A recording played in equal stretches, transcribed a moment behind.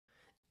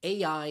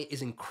AI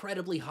is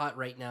incredibly hot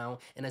right now,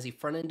 and as a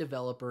front-end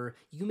developer,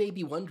 you may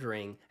be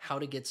wondering how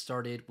to get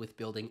started with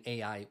building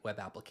AI web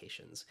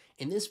applications.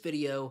 In this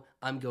video,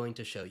 I'm going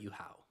to show you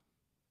how.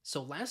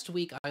 So last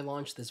week, I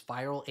launched this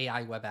viral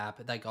AI web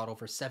app that got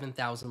over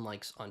 7,000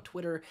 likes on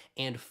Twitter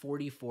and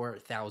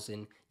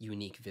 44,000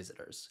 unique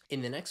visitors.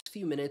 In the next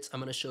few minutes, I'm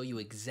going to show you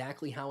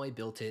exactly how I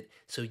built it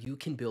so you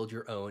can build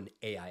your own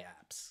AI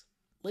apps.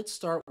 Let's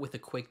start with a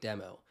quick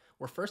demo.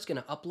 We're first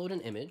going to upload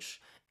an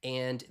image,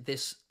 and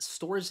this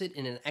stores it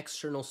in an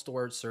external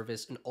storage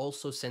service and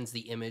also sends the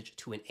image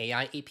to an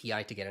AI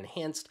API to get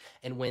enhanced,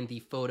 and when the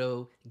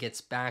photo gets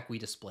back, we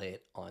display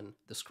it on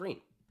the screen.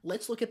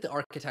 Let's look at the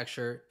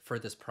architecture for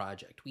this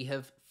project. We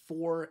have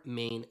four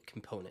main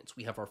components.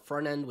 We have our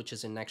front end, which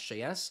is in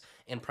Next.js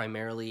and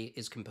primarily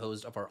is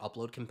composed of our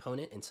upload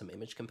component and some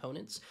image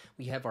components.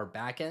 We have our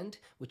back end,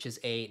 which is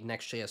a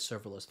Next.js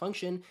serverless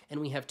function, and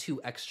we have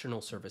two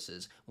external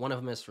services. One of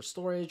them is for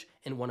storage,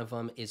 and one of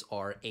them is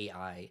our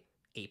AI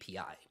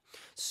API.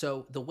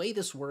 So the way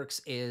this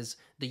works is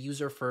the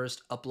user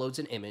first uploads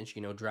an image,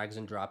 drags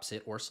and drops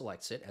it or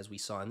selects it, as we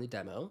saw in the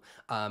demo.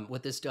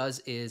 What this does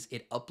is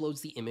it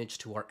uploads the image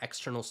to our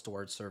external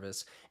storage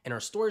service, and our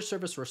storage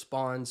service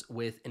responds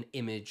with an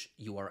image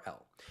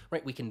URL,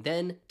 right? We can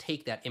then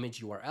take that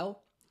image URL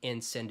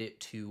and send it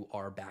to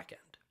our backend.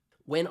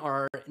 When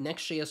our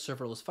Next.js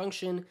serverless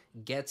function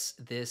gets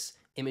this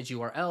image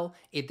URL,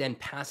 it then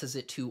passes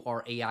it to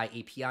our AI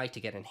API to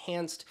get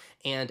enhanced,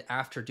 and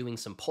after doing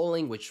some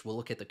polling, which we'll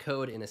look at the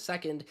code in a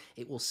second,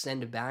 it will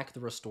send back the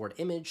restored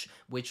image,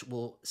 which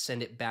will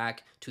send it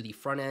back to the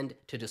front end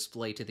to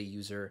display to the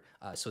user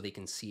so they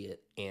can see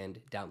it and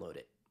download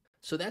it.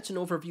 So that's an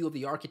overview of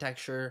the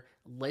architecture.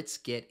 Let's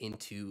get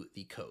into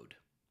the code.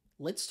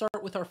 Let's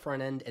start with our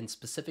front end and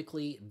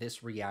specifically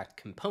this React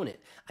component.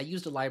 I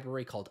used a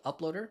library called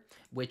Uploader,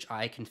 which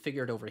I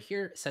configured over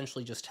here,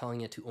 essentially just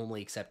telling it to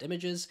only accept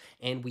images,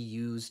 and we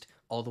used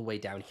all the way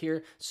down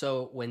here.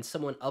 So when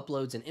someone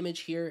uploads an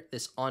image here,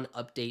 this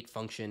onUpdate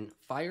function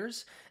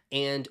fires,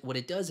 and what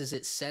it does is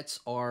it sets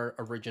our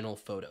original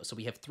photo. So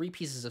we have three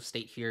pieces of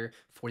state here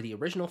for the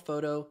original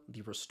photo,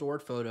 the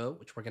restored photo,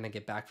 which we're going to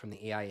get back from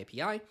the AI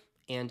API,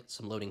 and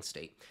some loading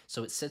state.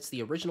 So it sets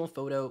the original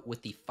photo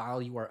with the file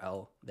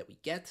URL that we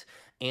get,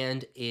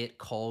 and it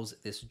calls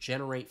this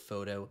generate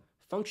photo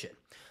function.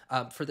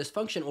 For this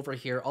function over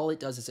here, all it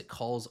does is it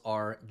calls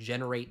our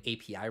generate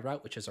API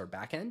route, which is our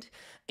backend,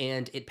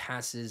 and it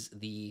passes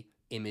the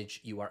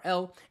image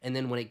URL. And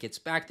then when it gets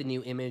back the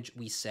new image,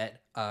 we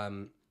set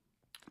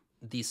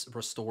this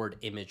restored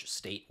image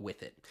state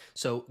with it.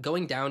 So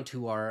going down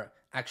to our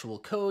actual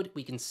code,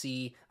 we can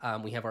see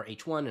we have our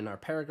H1 and our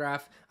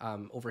paragraph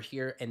over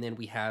here, and then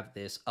we have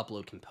this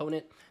upload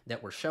component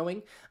that we're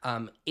showing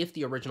if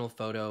the original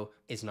photo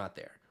is not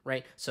there,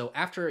 right? So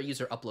after a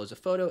user uploads a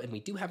photo, and we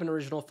do have an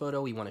original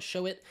photo, we want to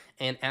show it,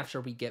 and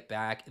after we get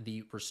back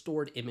the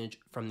restored image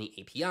from the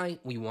API,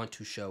 we want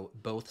to show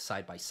both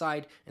side by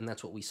side, and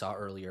that's what we saw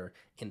earlier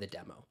in the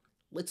demo.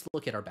 Let's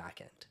look at our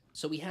backend.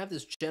 So we have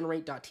this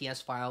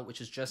generate.ts file, which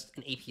is just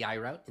an API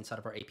route inside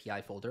of our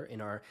API folder in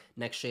our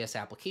Next.js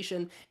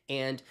application.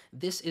 And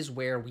this is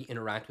where we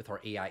interact with our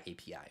AI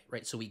API,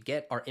 right? So we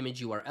get our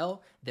image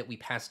URL that we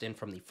passed in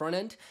from the front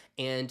end,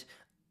 and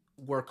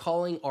we're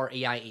calling our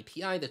AI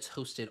API that's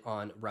hosted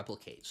on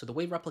Replicate. So the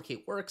way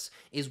Replicate works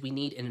is we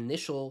need an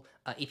initial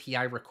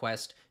API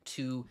request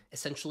to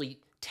essentially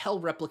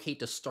tell Replicate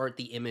to start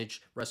the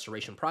image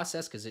restoration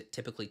process, because it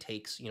typically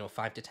takes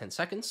 5 to 10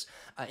 seconds.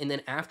 And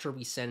then after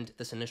we send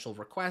this initial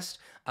request,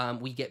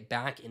 we get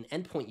back an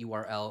endpoint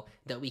URL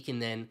that we can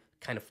then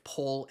kind of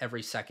poll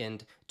every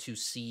second to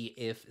see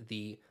if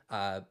the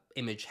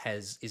image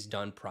is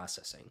done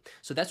processing.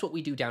 So that's what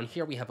we do down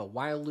here. We have a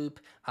while loop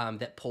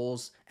that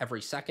polls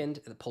every second,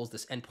 that polls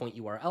this endpoint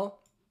URL.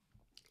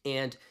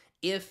 And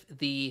if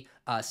the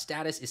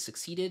status is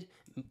succeeded,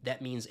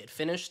 that means it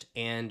finished,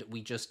 and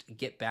we just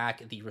get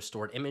back the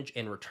restored image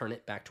and return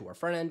it back to our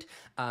front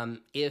end.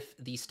 If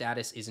the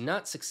status is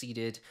not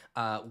succeeded,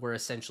 we're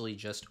essentially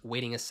just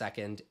waiting a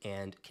second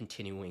and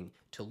continuing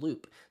to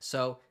loop.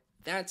 So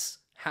that's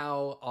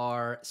how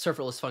our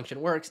serverless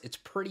function works. It's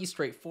pretty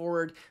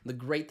straightforward. The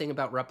great thing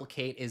about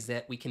Replicate is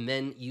that we can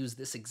then use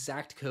this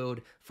exact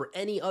code for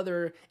any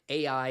other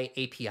AI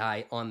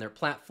API on their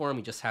platform.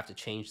 We just have to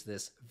change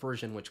this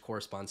version, which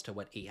corresponds to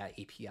what AI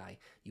API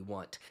you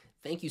want.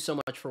 Thank you so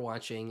much for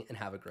watching, and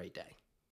have a great day.